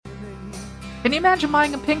Can you imagine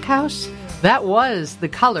buying a pink house? That was the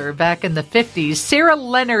color back in the 50s. Sarah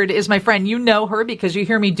Leonard is my friend. You know her because you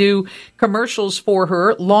hear me do commercials for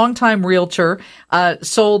her. Longtime realtor,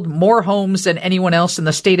 sold more homes than anyone else in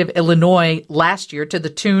the state of Illinois last year to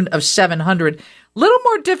the tune of 700. Little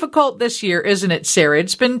more difficult this year, isn't it, Sarah?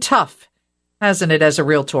 It's been tough, hasn't it, as a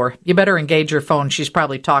realtor? You better engage your phone. She's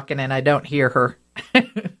probably talking and I don't hear her.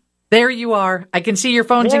 There you are. I can see your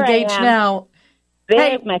phone's engaged now.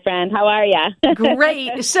 There's my friend. How are you?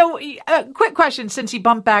 Great. So, quick question, since you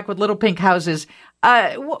bumped back with little pink houses,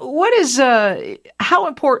 what is, how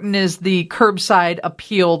important is the curbside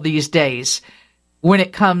appeal these days when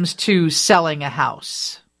it comes to selling a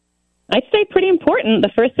house? I'd say pretty important.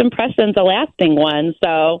 The first impression's a lasting one.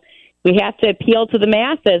 So we have to appeal to the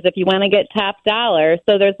masses if you want to get top dollar.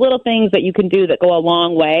 So there's little things that you can do that go a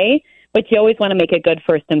long way, but you always want to make a good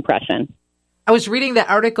first impression. I was reading that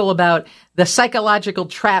article about the psychological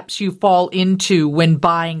traps you fall into when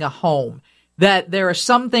buying a home, that there are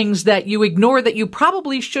some things that you ignore that you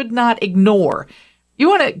probably should not ignore. You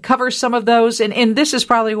want to cover some of those? And this is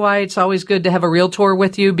probably why it's always good to have a realtor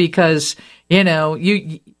with you because, you know,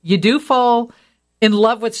 you do fall in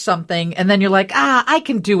love with something and then you're like, I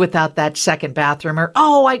can do without that second bathroom or,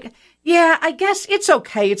 I guess it's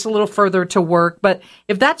okay. It's a little further to work. But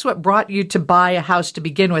if that's what brought you to buy a house to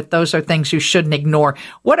begin with, those are things you shouldn't ignore.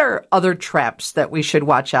 What are other traps that we should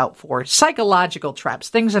watch out for? Psychological traps,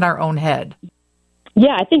 things in our own head.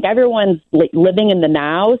 Yeah, I think everyone's living in the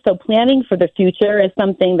now. So planning for the future is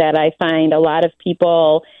something that I find a lot of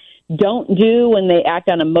people don't do when they act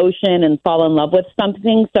on emotion and fall in love with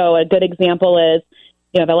something. So a good example is,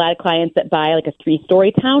 you know, I have a lot of clients that buy like a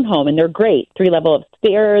 3-story townhome and they're great, 3 level of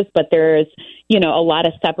stairs, but there's, you know, a lot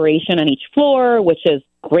of separation on each floor, which is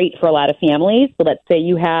great for a lot of families. So let's say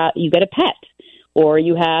you get a pet or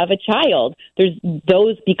you have a child.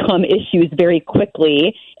 Those become issues very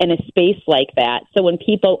quickly in a space like that. So when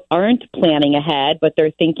people aren't planning ahead, but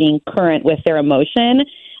they're thinking current with their emotion,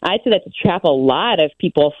 I'd say that's a trap a lot of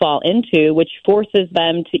people fall into, which forces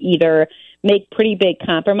them to either make pretty big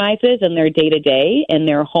compromises in their day-to-day in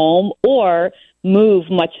their home or move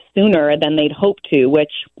much sooner than they'd hope to,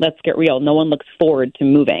 which, let's get real, no one looks forward to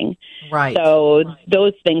moving. Right. So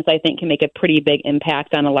those things, I think, can make a pretty big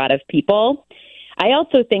impact on a lot of people. I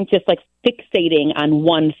also think just like fixating on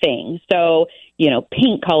one thing. So, you know,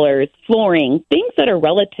 paint colors, flooring, things that are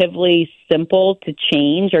relatively simple to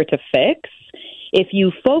change or to fix. If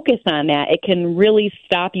you focus on that, it can really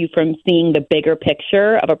stop you from seeing the bigger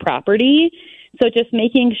picture of a property. So just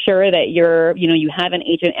making sure that you have an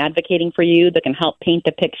agent advocating for you that can help paint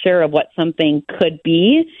the picture of what something could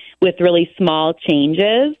be with really small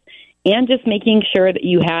changes, and just making sure that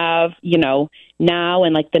you have, you know, now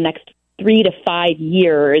and like the next 3 to 5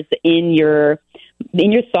 years in your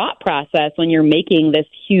thought process when you're making this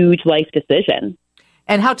huge life decision.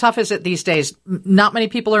 And how tough is it these days? Not many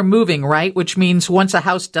people are moving, right? Which means once a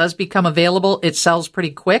house does become available, it sells pretty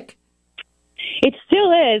quick. It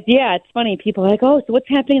still is. Yeah, it's funny. People are like, oh, so what's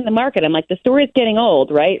happening in the market? I'm like, the story's getting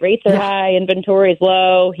old, right? Rates are high, inventory is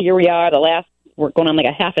low. Here we are, we're going on like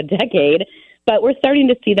a half a decade. But we're starting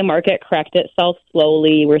to see the market correct itself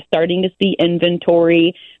slowly. We're starting to see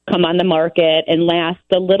inventory come on the market and last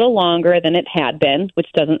a little longer than it had been,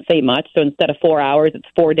 which doesn't say much. So instead of 4 hours, it's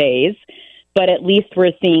 4 days. But at least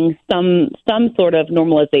we're seeing some sort of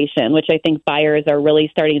normalization, which I think buyers are really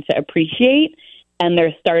starting to appreciate, and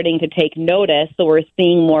they're starting to take notice. So we're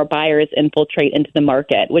seeing more buyers infiltrate into the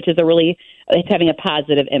market, which is it's having a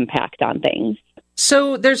positive impact on things.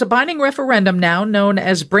 So there's a binding referendum now known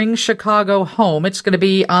as Bring Chicago Home. It's going to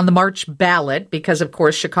be on the March ballot because, of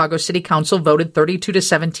course, Chicago City Council voted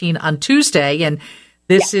 32-17 on Tuesday. And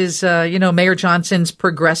this is, Mayor Johnson's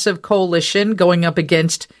progressive coalition going up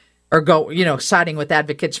against siding with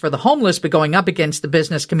advocates for the homeless, but going up against the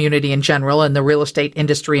business community in general and the real estate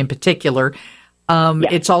industry in particular.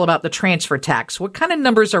 It's all about the transfer tax. What kind of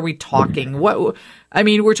numbers are we talking? We're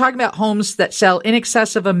talking about homes that sell in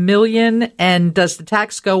excess of $1 million, and does the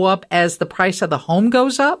tax go up as the price of the home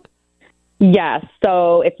goes up? Yes.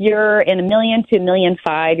 So if you're in $1 million to $1.5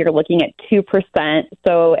 million, you're looking at 2%.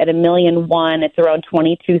 So at $1.1 million, it's around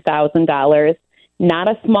 $22,000. Not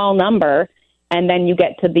a small number. And then you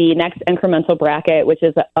get to the next incremental bracket, which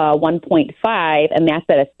is 1.5, and that's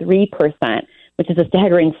at a 3%, which is a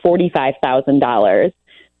staggering $45,000.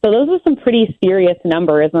 So those are some pretty serious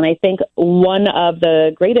numbers. And I think one of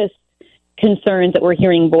the greatest concerns that we're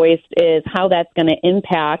hearing voiced is how that's going to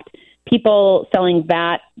impact people selling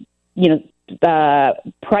that, the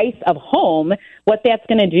price of home, what that's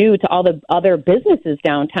going to do to all the other businesses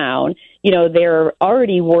downtown. they're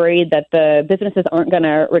already worried that the businesses aren't going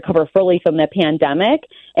to recover fully from the pandemic.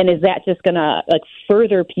 And is that just going to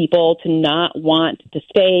further people to not want to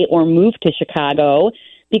stay or move to Chicago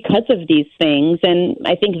because of these things? And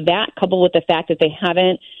I think that, coupled with the fact that they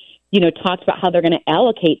haven't, talked about how they're going to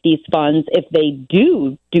allocate these funds if they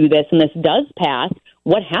do this and this does pass,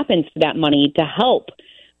 what happens to that money to help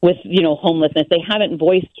with, homelessness? They haven't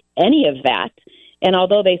voiced any of that. And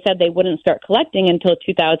although they said they wouldn't start collecting until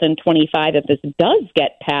 2025 if this does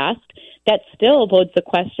get passed, that still bodes the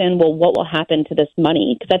question, well, what will happen to this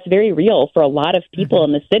money? Because that's very real for a lot of people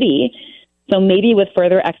in the city. So maybe with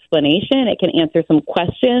further explanation, it can answer some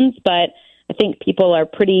questions. But I think people are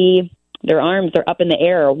their arms are up in the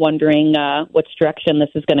air wondering which direction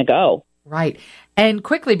this is going to go. Right. And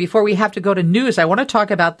quickly, before we have to go to news, I want to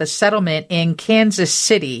talk about the settlement in Kansas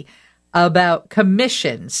City about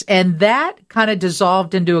commissions. And that kind of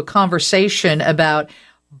dissolved into a conversation about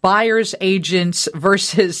buyer's agents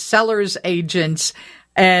versus seller's agents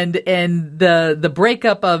and the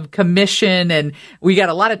breakup of commission. And we got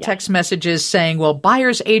a lot of text messages saying, well,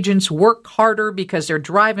 buyer's agents work harder because they're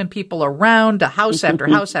driving people around to house after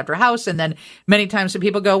house after house. And then many times the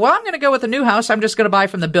people go, well, I'm going to go with a new house. I'm just going to buy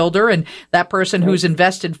from the builder. And that person who's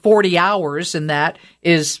invested 40 hours in that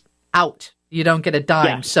is out. You don't get a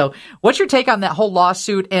dime. Yeah. So what's your take on that whole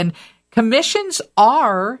lawsuit? And commissions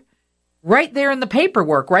are right there in the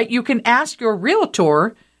paperwork, right? You can ask your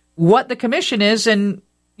realtor what the commission is and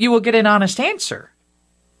you will get an honest answer.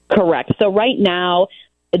 Correct. So right now,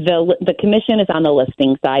 the commission is on the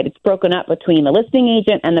listing side. It's broken up between the listing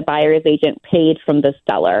agent and the buyer's agent paid from the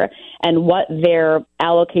seller. And what they're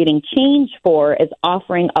allocating change for is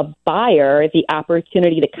offering a buyer the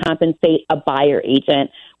opportunity to compensate a buyer agent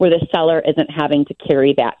where the seller isn't having to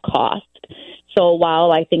carry that cost. So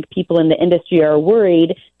while I think people in the industry are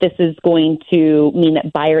worried this is going to mean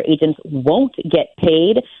that buyer agents won't get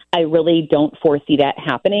paid, I really don't foresee that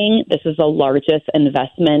happening. This is the largest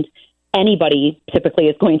investment anybody typically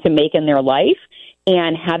is going to make in their life.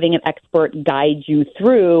 And having an expert guide you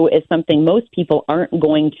through is something most people aren't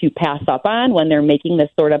going to pass up on when they're making this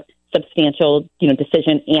sort of substantial,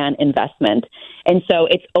 decision and investment. And so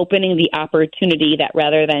it's opening the opportunity that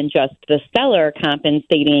rather than just the seller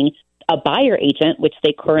compensating a buyer agent, which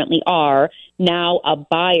they currently are, now a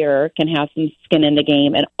buyer can have some skin in the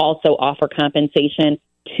game and also offer compensation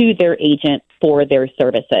to their agent for their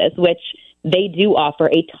services, which they do offer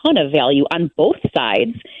a ton of value on both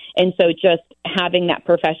sides. And so just having that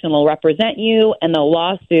professional represent you and the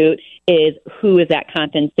lawsuit is who is that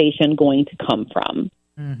compensation going to come from?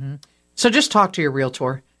 Mm-hmm. So just talk to your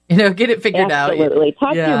realtor. Get it figured out. Absolutely.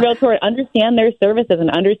 Talk to your realtor, understand their services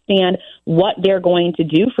and understand what they're going to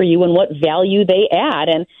do for you and what value they add.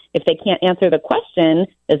 And if they can't answer the question,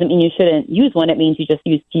 doesn't mean you shouldn't use one. It means you just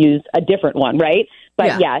use a different one, right?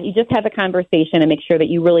 But you just have a conversation and make sure that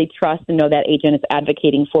you really trust and know that agent is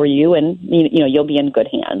advocating for you, and you'll be in good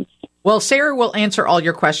hands. Well, Sarah will answer all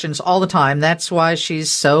your questions all the time. That's why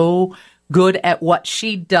she's so good at what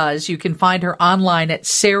she does. You can find her online at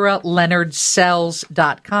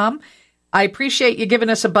sarahleonardsells.com. I appreciate you giving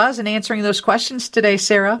us a buzz and answering those questions today,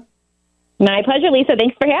 Sarah. My pleasure, Lisa.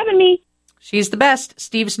 Thanks for having me. She's the best.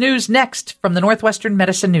 Steve's News next from the Northwestern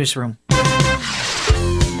Medicine Newsroom.